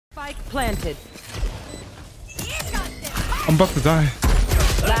Spike planted. I'm about to die.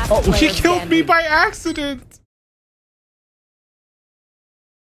 Oh, she killed me by accident.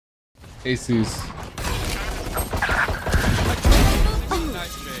 ACs.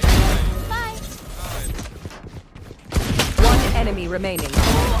 One enemy remaining.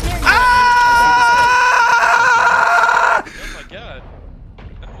 Ah! Oh my god.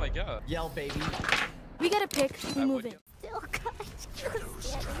 Oh my god. Yell, baby. We gotta pick. We move it. Still, guys. Just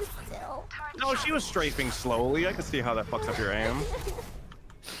standing still. No, she was strafing slowly. I can see how that fucks up your aim.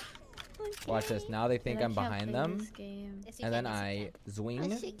 Watch this. Now they think I'm behind them, and then I zwing.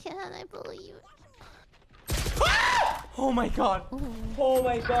 Yes, she can. I believe. Oh my god. Oh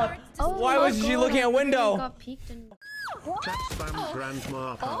my god. Oh Why was she looking at window? Got peeked and... Chat spam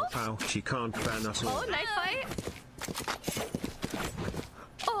grandma pow pow. She can't ban us all. Oh, knife fight.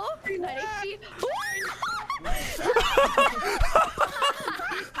 Oh, nice.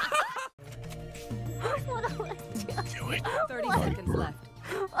 What do I do? 30 seconds left.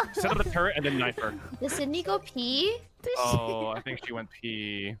 Set up the turret and then knife her. Did Sydney go pee? Oh, I think she went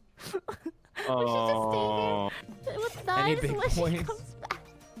pee. Oh. With Any knives big when she points? comes back.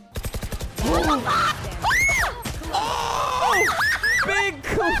 Oh! Big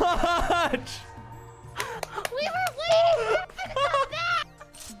clutch! We were waiting for her to come back.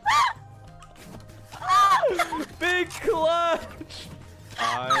 Big clutch!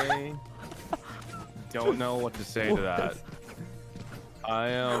 I don't know what to say to that. I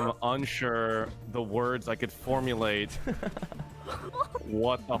am unsure the words I could formulate.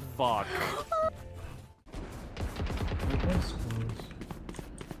 What the fuck?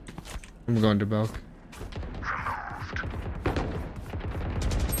 I'm going to Belk.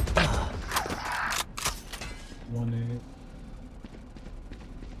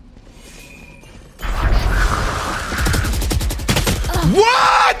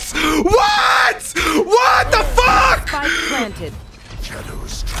 What? What? What the fuck? Spike planted.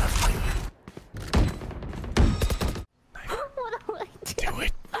 Shadows traveling. What do I do? Do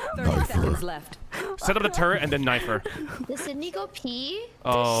it. 30 seconds left. Set up the turret and then knife her. Did Sydney go pee?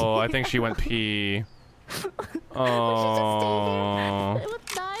 Oh, I think she went pee. Oh.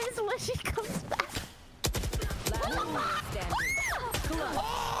 With knives when she comes back.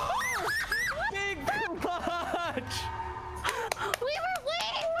 Big clutch! We were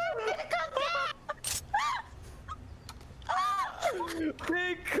waiting for her to come back.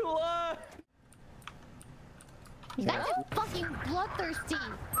 Big clutch! You guys are fucking bloodthirsty.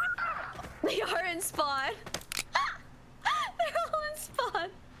 They are in spawn. They're all in spawn.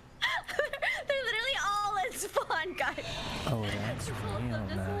 They're literally all in spawn, guys. Oh, that's real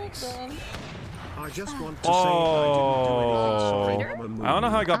nice. I just want to say I didn't do it. I don't know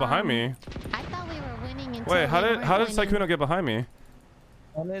how he got behind me. I thought we were winning until Wait, how we did weren't winning. Sykkuno get behind me?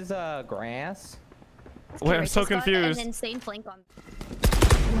 On his grass. Wait, I'm so confused. An insane flank on.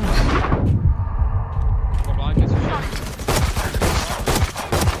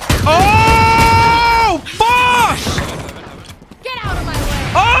 Oh! Fuck! Get out of my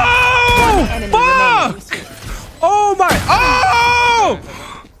way! Oh! Enemy Fuck! Oh my! Oh!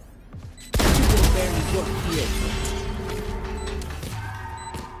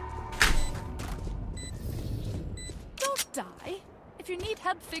 Don't die. If you need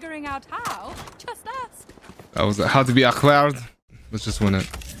help figuring out how, just ask. That was how to be a cloud. Let's just win it.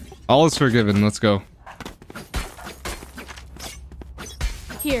 All is forgiven. Let's go.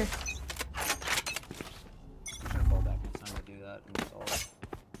 Here.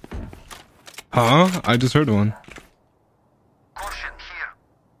 Huh? I just heard one.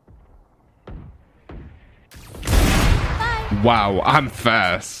 Wow, I'm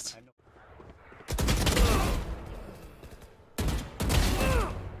fast.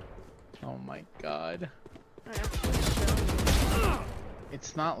 Oh my god.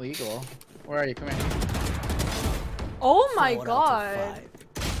 It's not legal. Where are you? Come here. Oh my god.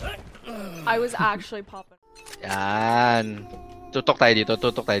 I was actually popping. Yan. Tutok tayo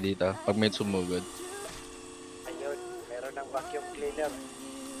dito. Pag may sumugod. Ayun, meron ng vacuum cleaner.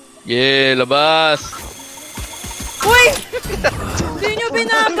 Yeah, labas! Uy! Hindi nyo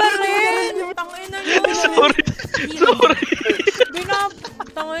binabaril! Tangina nyo! Sorry!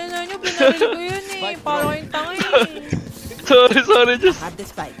 Tangina nyo, binaril ko yun eh. Para kayong tangin eh. Sorry, just...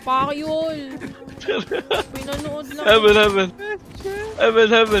 Pakyol! Pinanood lang. Heaven.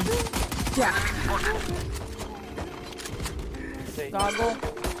 Gago.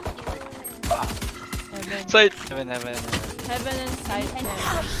 Side. Heaven and sight.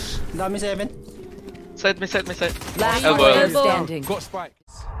 Dami 7. Side, may side. Last Elbow. player standing. Got spike.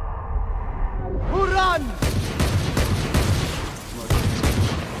 Who run?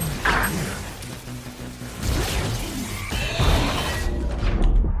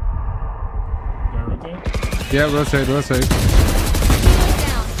 Yeah, rotate.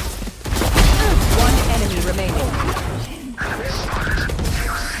 One enemy remaining.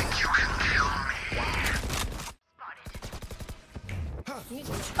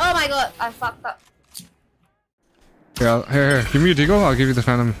 Oh my god, I fucked up. Here. Give me a deagle. I'll give you the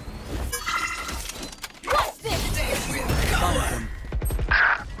phantom.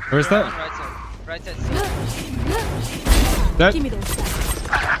 Where's that? Right side. That. Give me those.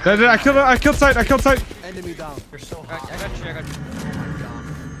 I killed sight. Enemy down. You're so hot. I got you.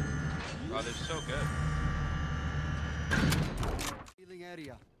 Oh, they're so good. Healing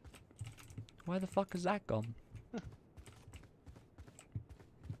area. Why the fuck is that gone?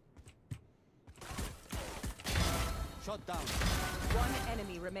 Shot down. One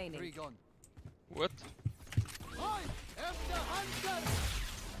enemy remaining. 3 gone. What? Oi! After hunter!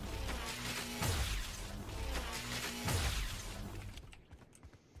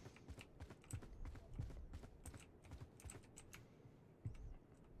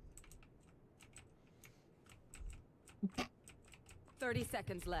 Thirty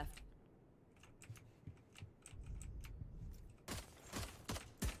seconds left.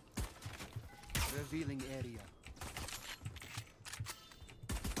 Revealing area.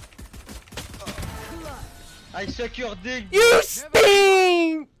 I suck your dick. You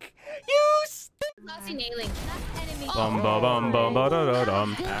stink! Lousy nailing. Bum ba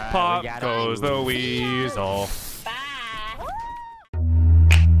dum. Pop goes the weasel.